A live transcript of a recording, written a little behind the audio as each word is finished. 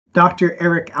Dr.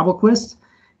 Eric Abelquist.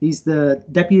 He's the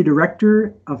Deputy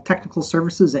Director of Technical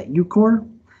Services at UCOR.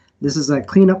 This is a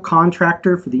cleanup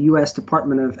contractor for the U.S.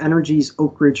 Department of Energy's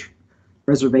Oak Ridge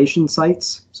reservation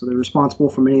sites. So they're responsible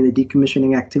for many of the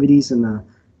decommissioning activities in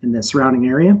the surrounding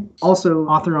area. Also,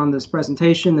 author on this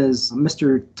presentation is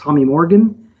Mr. Tommy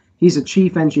Morgan. He's a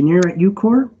chief engineer at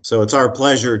UCOR. So it's our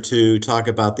pleasure to talk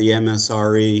about the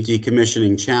MSRE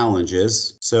decommissioning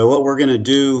challenges. So what we're going to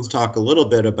do is talk a little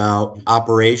bit about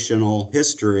operational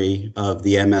history of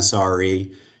the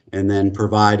MSRE and then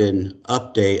provide an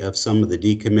update of some of the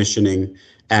decommissioning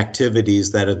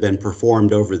activities that have been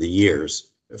performed over the years.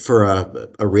 For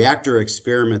a reactor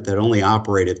experiment that only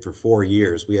operated for 4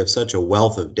 years, we have such a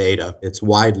wealth of data. It's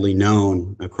widely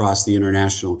known across the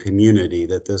international community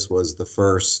that this was the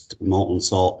first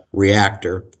molten-salt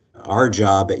reactor. Our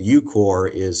job at UCOR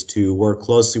is to work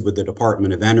closely with the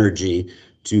Department of Energy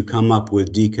to come up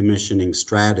with decommissioning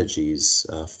strategies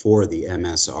for the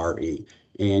MSRE.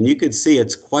 And you could see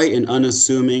it's quite an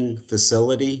unassuming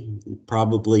facility. You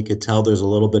probably could tell there's a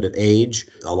little bit of age.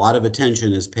 A lot of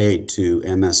attention is paid to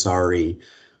MSRE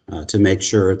to make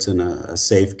sure it's in a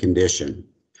safe condition.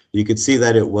 You could see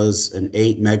that it was an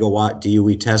 8 megawatt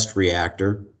DOE test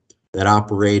reactor that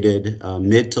operated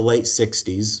mid to late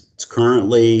 60s. It's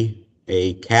currently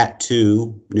a Cat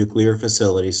 2 nuclear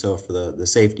facility. So for the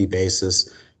safety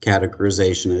basis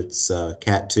categorization, it's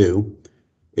Cat 2.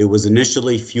 It was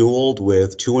initially fueled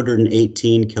with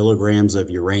 218 kilograms of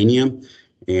uranium,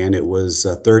 and it was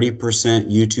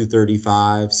 30% U-235,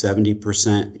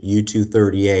 70%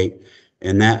 U-238,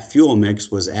 and that fuel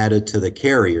mix was added to the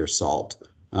carrier salt.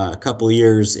 A couple of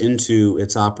years into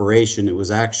its operation, it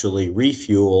was actually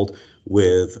refueled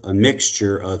with a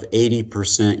mixture of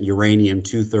 80%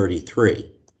 uranium-233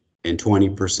 and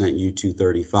 20%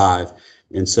 U-235.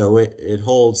 And so it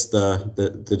holds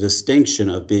the distinction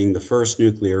of being the first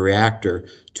nuclear reactor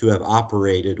to have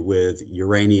operated with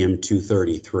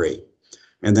uranium-233.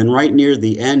 And then right near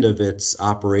the end of its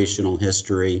operational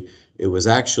history, it was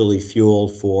actually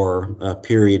fueled for a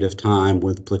period of time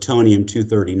with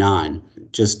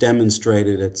plutonium-239. Just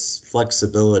demonstrated its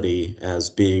flexibility as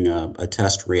being a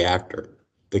test reactor.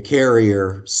 The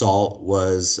carrier salt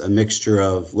was a mixture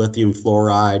of lithium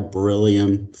fluoride,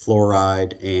 beryllium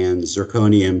fluoride, and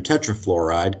zirconium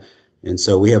tetrafluoride. And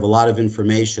so we have a lot of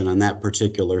information on that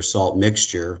particular salt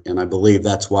mixture. And I believe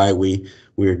that's why we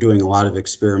are doing a lot of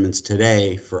experiments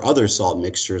today for other salt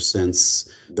mixtures, since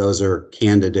those are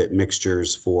candidate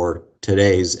mixtures for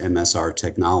today's MSR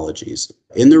technologies.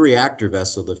 In the reactor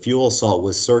vessel, the fuel salt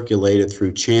was circulated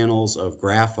through channels of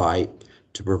graphite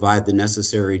to provide the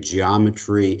necessary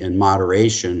geometry and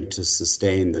moderation to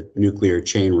sustain the nuclear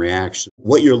chain reaction.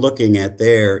 What you're looking at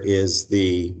there is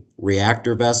the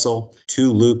reactor vessel,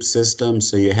 2-loop system.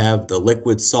 So you have the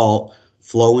liquid salt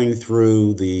flowing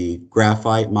through the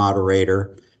graphite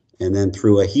moderator and then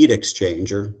through a heat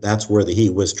exchanger. That's where the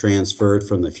heat was transferred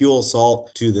from the fuel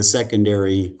salt to the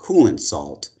secondary coolant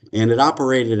salt. And it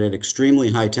operated at extremely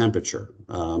high temperature.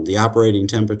 The operating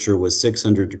temperature was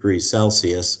 600 degrees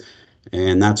Celsius.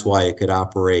 And that's why it could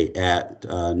operate at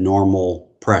normal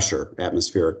pressure,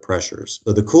 atmospheric pressures.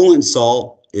 So the coolant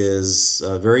salt is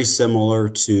very similar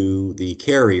to the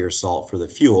carrier salt for the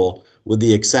fuel, with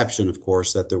the exception, of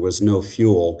course, that there was no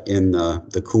fuel in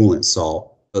the coolant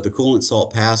salt. So the coolant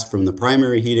salt passed from the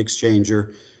primary heat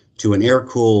exchanger to an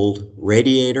air-cooled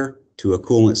radiator to a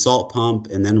coolant salt pump,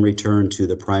 and then returned to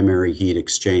the primary heat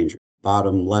exchanger.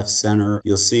 Bottom left center,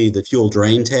 you'll see the fuel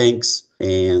drain tanks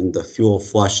and the fuel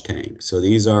flush tank. So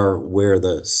these are where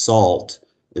the salt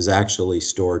is actually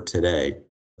stored today.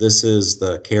 This is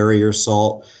the carrier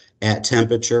salt at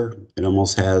temperature. It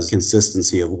almost has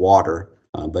consistency of water,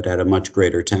 but at a much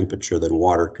greater temperature than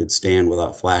water could stand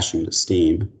without flashing to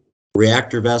steam.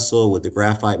 Reactor vessel with the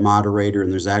graphite moderator,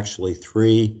 and there's actually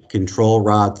 3 control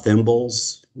rod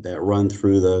thimbles that run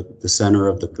through the center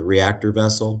of the reactor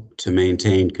vessel to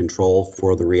maintain control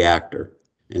for the reactor.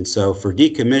 And so for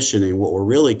decommissioning, what we're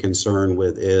really concerned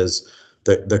with is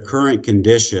the current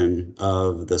condition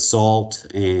of the salt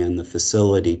and the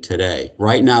facility today.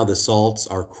 Right now, the salts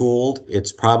are cooled.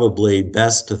 It's probably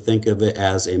best to think of it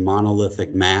as a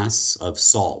monolithic mass of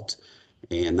salt.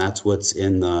 And that's what's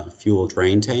in the fuel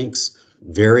drain tanks.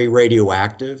 Very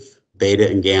radioactive. Beta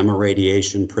and gamma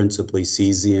radiation, principally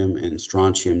cesium and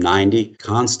strontium-90,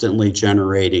 constantly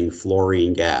generating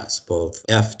fluorine gas, both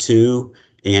F2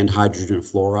 and hydrogen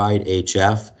fluoride,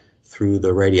 HF, through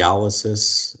the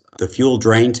radiolysis. The fuel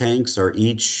drain tanks are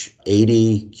each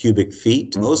 80 cubic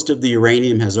feet. Most of the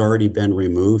uranium has already been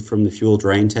removed from the fuel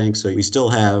drain tank, so we still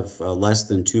have less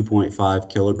than 2.5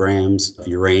 kilograms of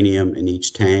uranium in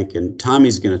each tank. And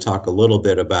Tommy's going to talk a little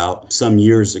bit about some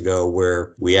years ago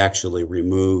where we actually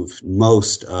removed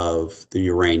most of the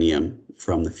uranium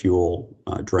from the fuel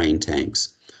drain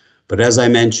tanks. But as I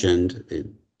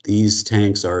mentioned, these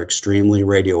tanks are extremely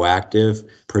radioactive,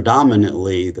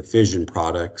 predominantly the fission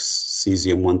products,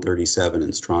 cesium-137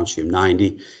 and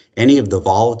strontium-90. Any of the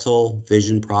volatile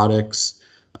fission products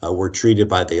were treated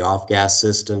by the off-gas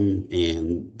system,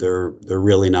 and they're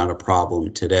really not a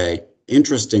problem today.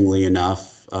 Interestingly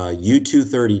enough,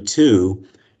 U-232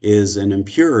 is an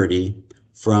impurity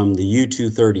from the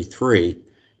U-233,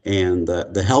 and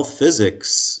the health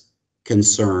physics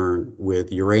concern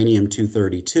with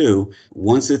uranium-232,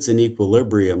 once it's in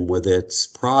equilibrium with its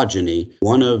progeny,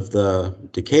 one of the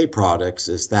decay products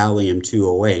is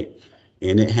thallium-208,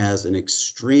 and it has an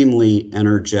extremely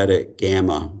energetic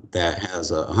gamma that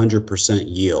has a 100%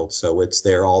 yield, so it's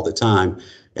there all the time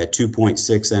at 2.6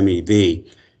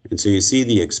 MeV. And so you see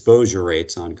the exposure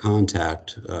rates on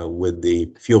contact with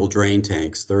the fuel drain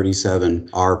tanks, 37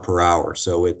 R per hour.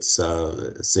 So it's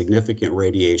significant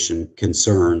radiation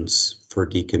concerns for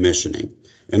decommissioning.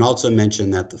 And also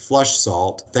mention that the flush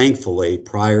salt, thankfully,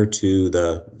 prior to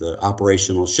the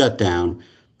operational shutdown,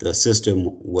 the system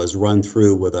was run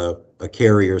through with a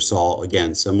carrier salt,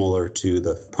 again, similar to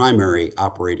the primary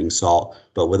operating salt,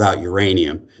 but without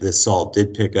uranium. This salt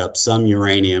did pick up some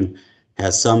uranium,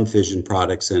 has some fission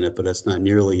products in it, but it's not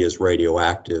nearly as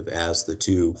radioactive as the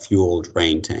two fuel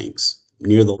drain tanks.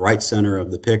 Near the right center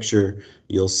of the picture,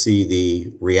 you'll see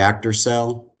the reactor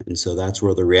cell, and so that's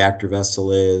where the reactor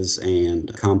vessel is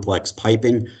and complex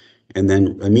piping. And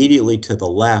then immediately to the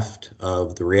left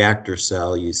of the reactor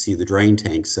cell, you see the drain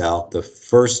tank cell. The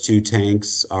first two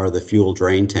tanks are the fuel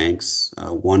drain tanks,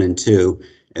 1 and 2,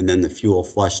 and then the fuel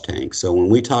flush tank. So when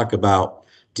we talk about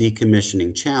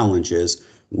decommissioning challenges,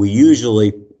 we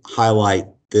usually highlight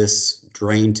this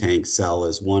drain tank cell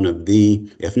as one of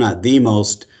the, if not the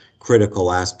most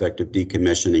critical aspect of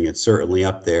decommissioning. It's certainly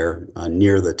up there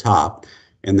near the top.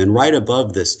 And then right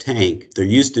above this tank, there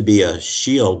used to be a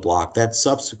shield block that's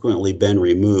subsequently been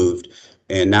removed.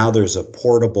 And now there's a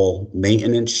portable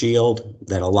maintenance shield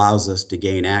that allows us to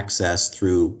gain access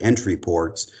through entry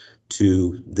ports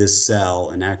to this cell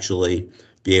and actually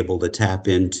be able to tap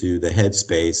into the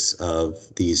headspace of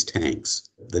these tanks.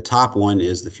 The top one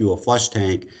is the fuel flush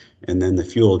tank, and then the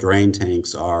fuel drain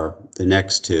tanks are the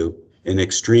next two, an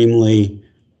extremely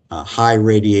high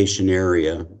radiation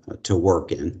area to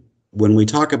work in. When we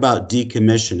talk about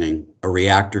decommissioning a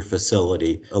reactor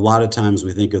facility, a lot of times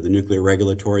we think of the Nuclear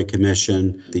Regulatory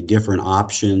Commission, the different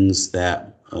options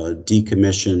that a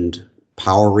decommissioned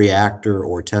power reactor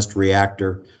or test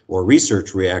reactor or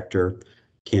research reactor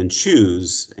can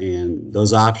choose, and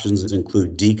those options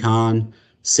include decon,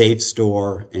 safe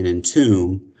store, and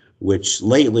entomb, which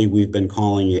lately we've been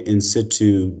calling it in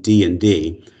situ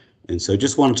D&D. And so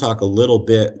just want to talk a little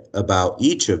bit about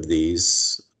each of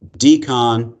these.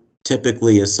 Decon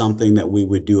typically is something that we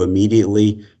would do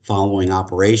immediately following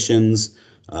operations.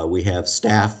 We have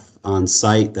staff on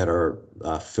site that are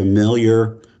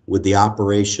familiar with the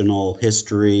operational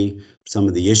history, some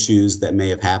of the issues that may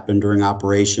have happened during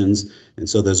operations. And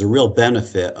so there's a real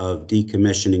benefit of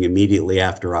decommissioning immediately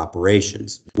after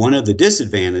operations. One of the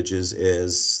disadvantages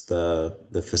is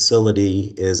the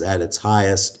facility is at its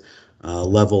highest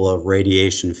level of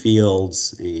radiation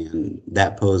fields, and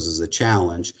that poses a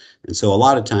challenge. And so a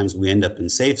lot of times we end up in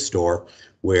safe store,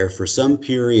 where for some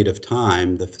period of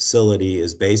time the facility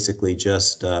is basically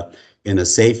just in a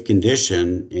safe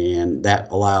condition, and that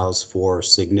allows for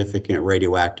significant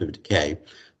radioactive decay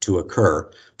to occur.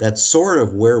 That's sort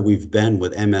of where we've been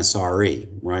with MSRE,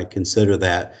 right? Consider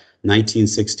that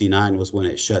 1969 was when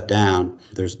it shut down.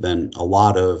 There's been a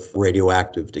lot of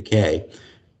radioactive decay.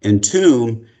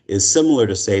 Entomb is similar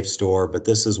to safe store, but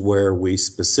this is where we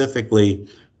specifically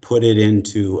put it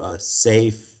into a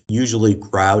safe, usually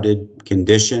crowded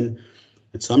condition.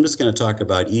 And so I'm just going to talk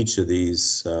about each of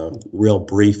these real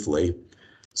briefly.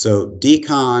 So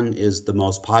decon is the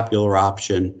most popular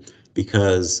option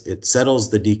because it settles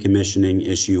the decommissioning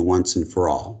issue once and for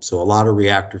all. So a lot of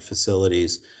reactor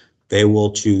facilities, they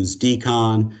will choose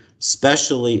decon,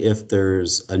 especially if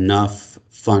there's enough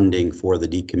funding for the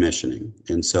decommissioning.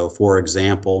 And so, for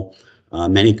example,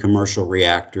 many commercial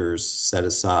reactors set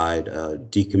aside a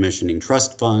decommissioning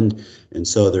trust fund, and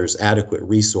so there's adequate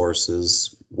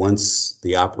resources. Once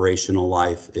the operational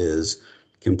life is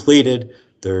completed,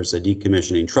 there's a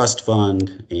decommissioning trust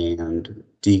fund, and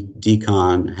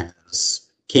decon has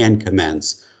can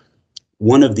commence.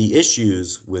 One of the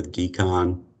issues with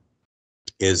decon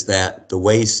is that the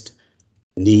waste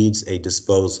needs a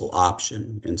disposal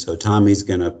option. And so Tommy's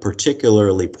going to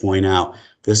particularly point out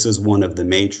this is one of the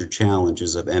major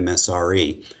challenges of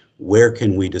MSRE. Where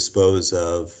can we dispose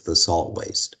of the salt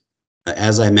waste?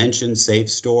 As I mentioned,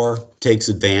 SafeStore takes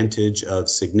advantage of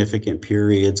significant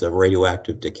periods of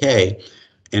radioactive decay.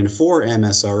 And for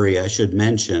MSRE, I should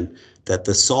mention that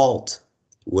the salt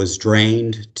was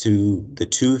drained to the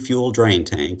 2 fuel drain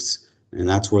tanks, and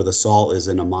that's where the salt is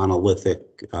in a monolithic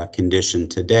condition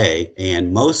today.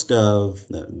 And most of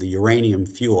the uranium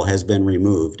fuel has been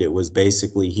removed. It was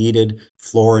basically heated,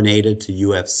 fluorinated to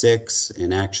UF6,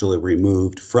 and actually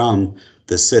removed from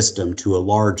the system to a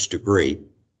large degree.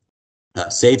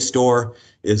 SafeStore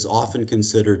is often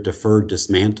considered deferred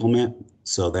dismantlement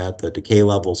so that the decay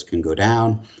levels can go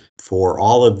down. For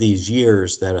all of these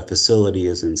years that a facility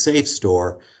is in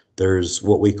SafeStore, there's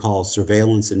what we call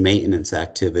surveillance and maintenance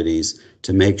activities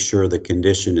to make sure the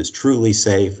condition is truly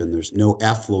safe and there's no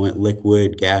effluent,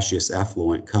 liquid, gaseous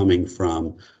effluent coming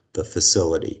from the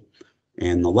facility.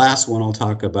 And the last one I'll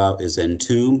talk about is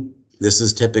entomb. This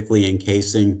is typically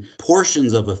encasing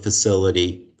portions of a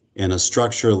facility in a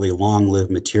structurally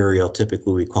long-lived material.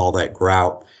 Typically we call that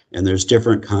grout, and there's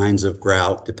different kinds of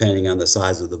grout depending on the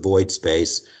size of the void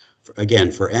space.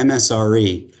 Again, for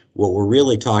MSRE, what we're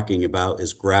really talking about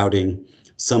is grouting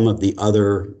some of the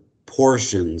other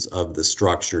portions of the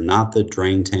structure, not the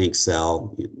drain tank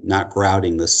cell, not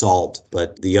grouting the salt,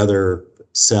 but the other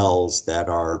cells that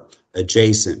are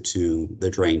adjacent to the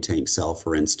drain tank cell,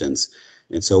 for instance.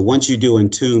 And so once you do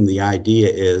entomb, the idea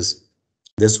is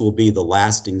this will be the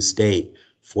lasting state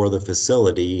for the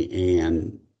facility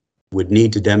and would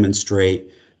need to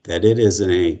demonstrate that it is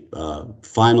in a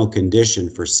final condition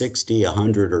for 60,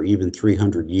 100, or even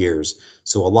 300 years.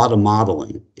 So a lot of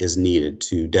modeling is needed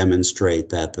to demonstrate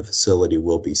that the facility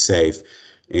will be safe.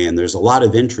 And there's a lot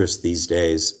of interest these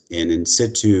days in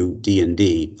situ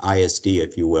D&D, ISD,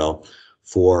 if you will,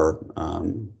 for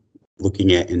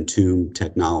looking at entomb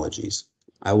technologies.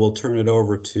 I will turn it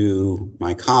over to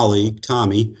my colleague,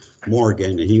 Tommy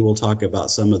Morgan, and he will talk about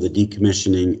some of the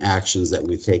decommissioning actions that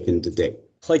we've taken to date.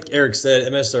 Like Eric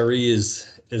said, MSRE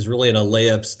is really in a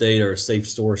layup state or a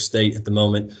SafeStore state at the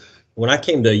moment. When I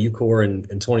came to UCOR in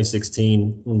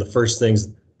 2016, one of the first things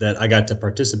that I got to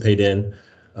participate in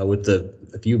with a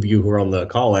few of you who are on the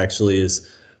call actually is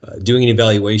doing an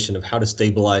evaluation of how to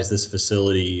stabilize this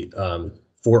facility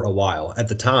for a while. At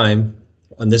the time,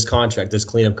 on this contract, this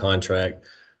cleanup contract,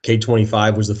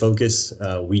 K25 was the focus.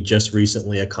 We just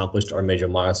recently accomplished our major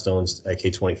milestones at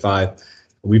K25.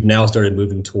 We've now started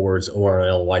moving towards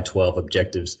ORNL Y12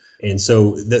 objectives. And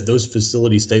so those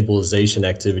facility stabilization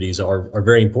activities are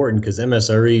very important because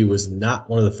MSRE was not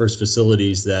one of the first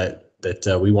facilities that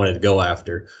we wanted to go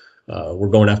after. We're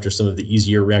going after some of the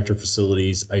easier reactor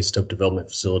facilities, isotope development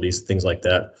facilities, things like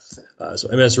that. So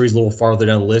MSRE is a little farther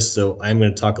down the list. So I'm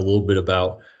going to talk a little bit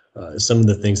about some of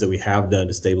the things that we have done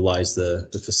to stabilize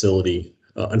the facility.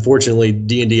 Unfortunately,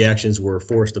 D&D actions were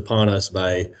forced upon us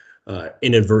by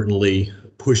inadvertently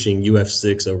pushing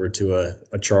UF6 over to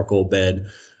a charcoal bed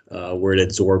where it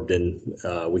absorbed, and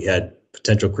we had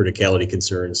potential criticality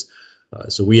concerns.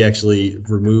 So we actually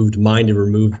mined and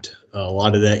removed a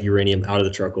lot of that uranium out of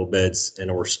the charcoal beds,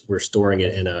 and we're storing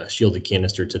it in a shielded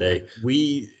canister today.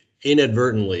 We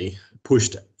inadvertently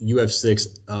pushed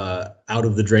UF6 out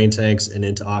of the drain tanks and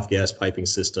into off-gas piping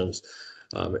systems.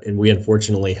 And we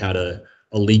unfortunately had a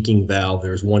leaking valve.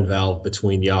 There's one valve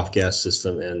between the off-gas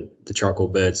system and the charcoal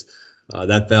beds.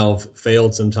 That valve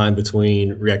failed sometime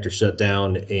between reactor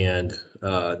shutdown and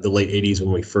the late 80s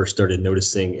when we first started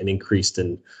noticing an increase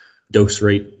in dose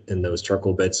rate in those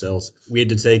charcoal bed cells. We had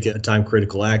to take a time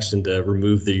critical action to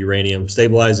remove the uranium,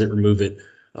 stabilize it, remove it,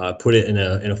 put it in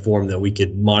a form that we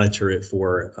could monitor it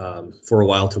for a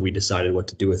while till we decided what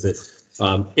to do with it.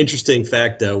 Interesting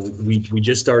fact, we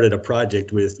just started a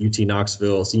project with UT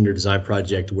Knoxville, senior design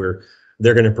project, where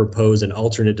they're going to propose an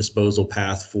alternate disposal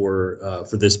path for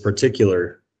this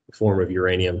particular form of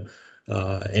uranium,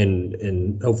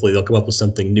 and hopefully they'll come up with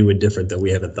something new and different that we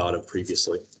haven't thought of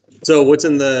previously. So what's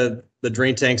in the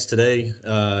drain tanks today?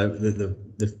 The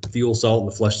fuel salt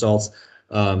and the flush salts.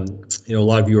 A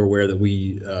lot of you are aware that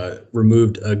we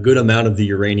removed a good amount of the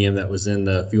uranium that was in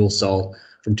the fuel salt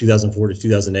from 2004 to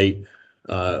 2008.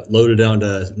 Loaded onto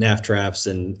NAF traps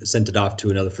and sent it off to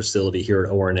another facility here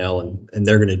at ORNL, and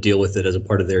they're going to deal with it as a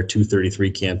part of their 233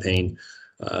 campaign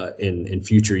in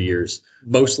future years.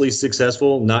 Mostly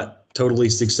successful, not totally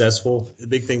successful. The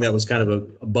big thing that was kind of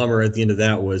a bummer at the end of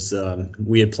that was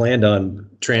we had planned on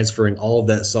transferring all of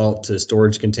that salt to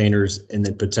storage containers and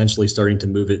then potentially starting to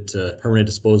move it to permanent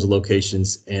disposal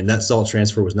locations. And that salt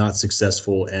transfer was not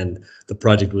successful, and the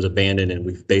project was abandoned, and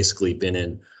we've basically been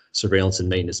in surveillance and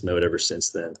maintenance mode ever since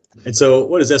then. And so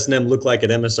what does S&M look like at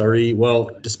MSRE? Well,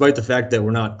 despite the fact that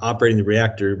we're not operating the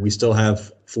reactor, we still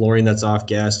have fluorine that's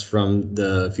off-gassed from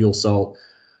the fuel salt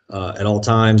at all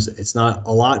times. It's not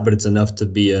a lot, but it's enough to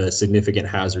be a significant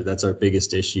hazard. That's our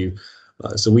biggest issue.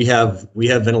 So we have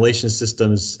ventilation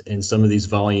systems in some of these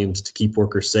volumes to keep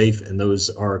workers safe, and those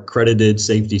are accredited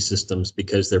safety systems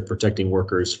because they're protecting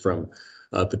workers from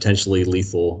potentially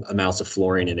lethal amounts of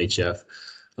fluorine and HF.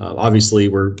 Obviously,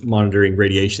 we're monitoring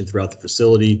radiation throughout the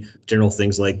facility, general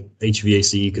things like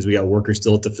HVAC, because we got workers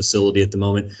still at the facility at the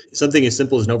moment. Something as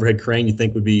simple as an overhead crane you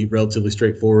think would be relatively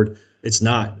straightforward. It's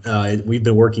not. We've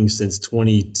been working since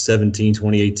 2017,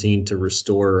 2018 to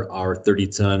restore our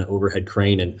 30-ton overhead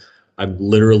crane, and I'm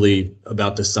literally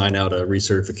about to sign out a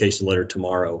recertification letter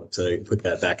tomorrow to put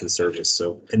that back in service.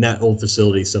 So in that old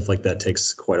facility, stuff like that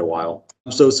takes quite a while.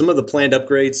 So some of the planned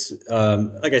upgrades,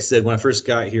 like I said, when I first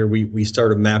got here, we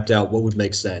started mapped out what would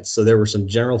make sense. So there were some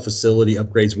general facility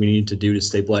upgrades we needed to do to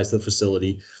stabilize the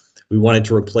facility. We wanted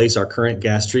to replace our current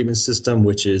gas treatment system,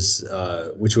 which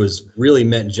was really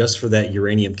meant just for that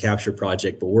uranium capture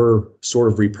project, but we're sort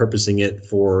of repurposing it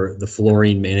for the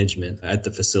fluorine management at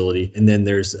the facility. And then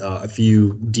there's a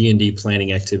few D&D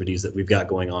planning activities that we've got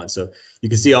going on. So you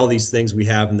can see all these things we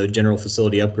have in the general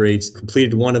facility upgrades.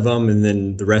 Completed one of them, and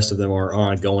then the rest of them are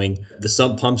ongoing. The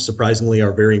sump pumps, surprisingly,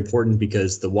 are very important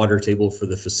because the water table for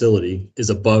the facility is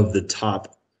above the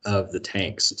top of the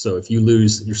tanks. So if you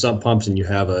lose your sump pumps and you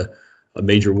have a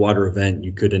major water event,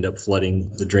 you could end up flooding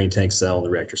the drain tank cell and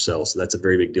the reactor cell. So that's a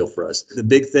very big deal for us. The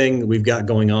big thing we've got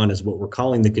going on is what we're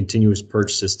calling the continuous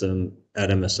purge system at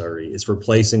MSRE. It's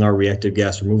replacing our reactive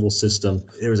gas removal system.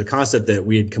 There was a concept that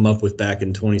we had come up with back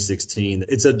in 2016.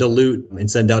 It's a dilute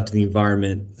and send out to the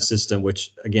environment system,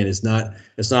 which again it's not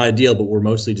ideal, but we're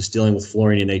mostly just dealing with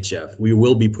fluorine and HF. We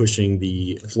will be pushing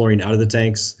the fluorine out of the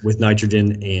tanks with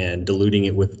nitrogen and diluting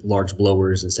it with large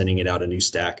blowers and sending it out a new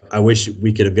stack. I wish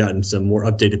we could have gotten some more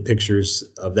updated pictures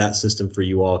of that system for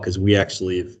you all, because we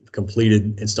actually have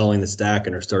completed installing the stack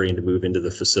and are starting to move into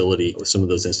the facility with some of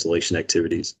those installation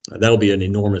activities. That'll be an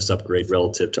enormous upgrade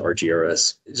relative to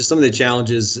RGRS. Just some of the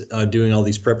challenges doing all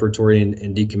these preparatory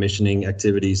and decommissioning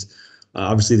activities.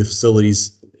 Obviously, the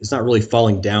facilities, it's not really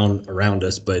falling down around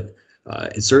us, but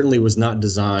it certainly was not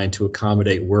designed to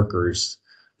accommodate workers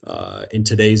in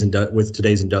today's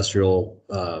industrial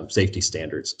safety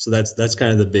standards. So that's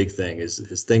kind of the big thing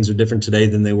is things are different today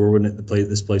than they were when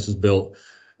this place was built.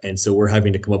 And so we're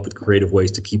having to come up with creative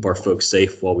ways to keep our folks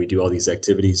safe while we do all these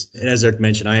activities. And as Eric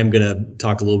mentioned, I am going to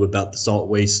talk a little bit about the salt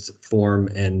waste form.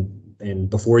 And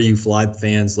before you fly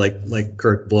fans like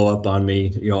Kirk blow up on me,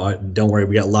 don't worry,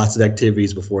 we got lots of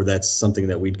activities before that's something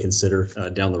that we'd consider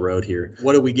down the road here.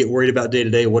 What do we get worried about day to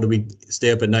day? What do we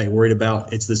stay up at night worried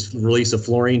about? It's this release of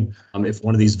fluorine. If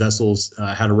one of these vessels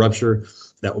had a rupture,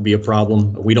 that would be a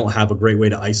problem. We don't have a great way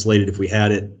to isolate it if we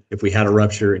had a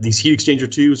rupture. These heat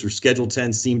exchanger tubes are Schedule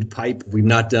 10 seamed pipe. We've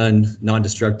not done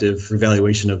non-destructive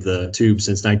evaluation of the tube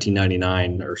since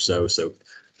 1999 or so. So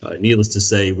needless to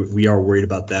say, we are worried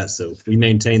about that. So we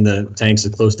maintain the tanks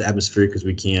as close to atmospheric as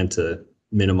we can to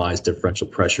minimize differential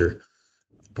pressure.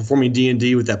 Performing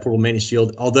D&D with that portable maintenance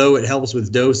shield, although it helps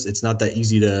with dose, it's not that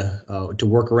easy to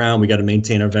work around. We got to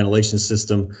maintain our ventilation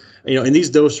system. And these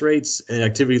dose rates and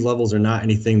activity levels are not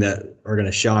anything that are going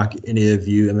to shock any of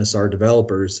you MSR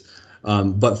developers.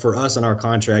 But for us on our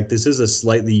contract, this is a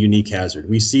slightly unique hazard.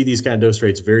 We see these kind of dose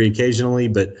rates very occasionally,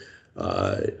 but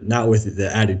not with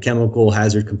the added chemical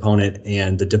hazard component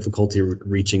and the difficulty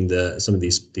reaching some of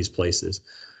these places.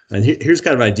 And here's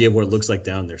kind of an idea of what it looks like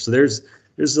down there. So there's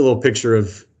a little picture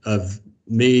of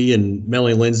me and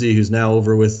Melanie Lindsay, who's now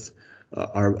over with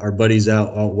our buddies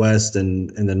out west, and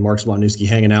then Mark Smotnewski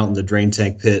hanging out in the drain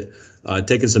tank pit,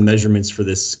 taking some measurements for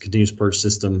this continuous purge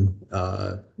system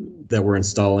that we're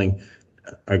installing.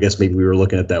 I guess maybe we were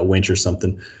looking at that winch or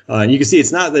something. And you can see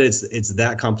it's not that it's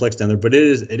that complex down there, but it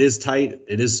is tight.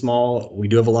 It is small. We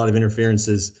do have a lot of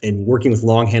interferences, and working with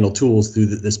long handle tools through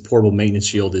this portable maintenance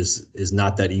shield is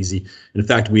not that easy. And in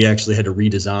fact, we actually had to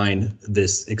redesign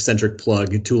this eccentric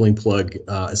tooling plug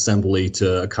assembly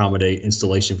to accommodate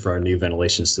installation for our new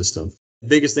ventilation system. The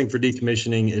biggest thing for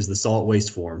decommissioning is the salt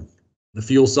waste form. The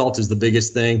fuel salt is the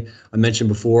biggest thing. I mentioned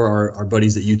before, our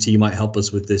buddies at UT might help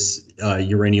us with this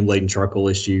uranium-laden charcoal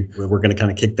issue. We're going to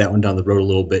kind of kick that one down the road a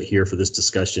little bit here for this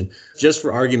discussion. Just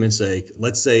for argument's sake,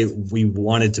 let's say we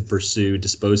wanted to pursue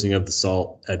disposing of the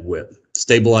salt at WIP,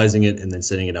 stabilizing it and then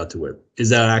sending it out to WIP.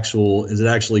 Is it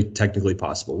actually technically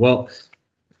possible? Well,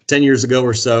 10 years ago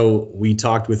or so, we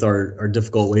talked with our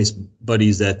difficult waste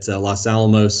buddies at Los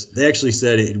Alamos. They actually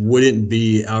said it wouldn't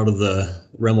be out of the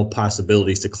realm of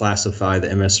possibilities to classify the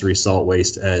MSRE salt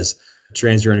waste as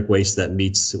transuranic waste that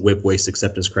meets WIP waste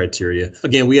acceptance criteria.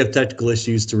 Again, we have technical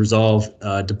issues to resolve,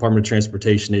 Department of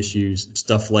Transportation issues,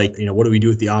 stuff like, what do we do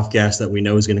with the off gas that we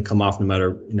know is going to come off no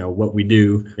matter, what we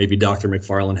do. Maybe Dr.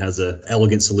 McFarland has an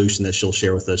elegant solution that she'll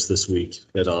share with us this week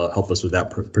that'll help us with that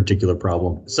particular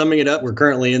problem. Summing it up, we're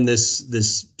currently in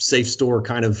this safe store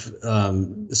kind of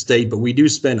state, but we do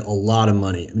spend a lot of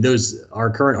money. Our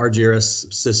current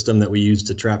RGRS system that we use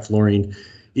to trap fluorine,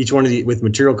 each one of with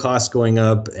material costs going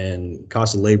up and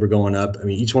cost of labor going up. I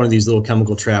mean, each one of these little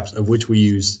chemical traps, of which we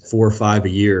use 4 or 5 a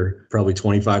year, probably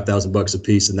 $25,000 a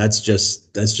piece. And that's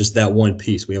just that one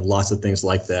piece. We have lots of things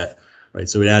like that, right?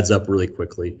 So it adds up really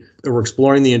quickly. We're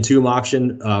exploring the entomb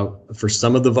option for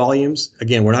some of the volumes.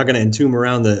 Again, we're not going to entomb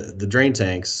around the drain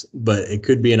tanks, but it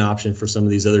could be an option for some of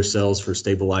these other cells for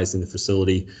stabilizing the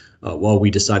facility while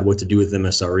we decide what to do with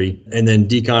MSRE. And then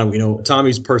decon,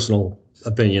 Tommy's personal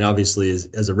opinion, obviously, is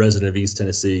as a resident of East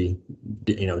Tennessee,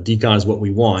 decon is what we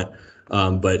want,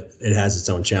 but it has its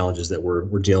own challenges that we're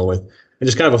dealing with. And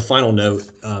just kind of a final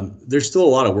note, there's still a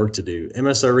lot of work to do.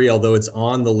 MSRE, although it's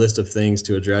on the list of things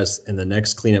to address in the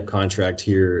next cleanup contract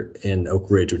here in Oak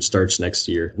Ridge, which starts next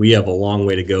year, we have a long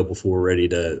way to go before we're ready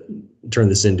to turn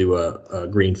this into a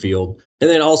green field. And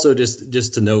then also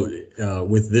just to note,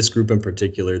 with this group in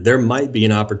particular, there might be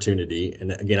an opportunity.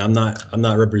 And again, I'm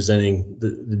not representing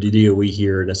the DOE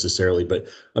here necessarily, but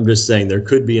I'm just saying there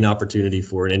could be an opportunity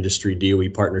for an industry DOE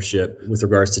partnership with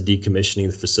regards to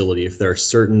decommissioning the facility. If there are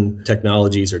certain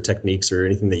technologies or techniques or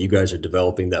anything that you guys are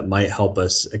developing that might help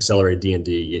us accelerate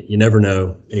D&D, you never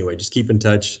know. Anyway, just keep in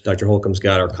touch. Dr. Holcomb's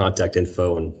got our contact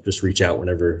info, and just reach out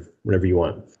whenever you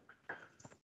want.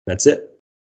 That's it.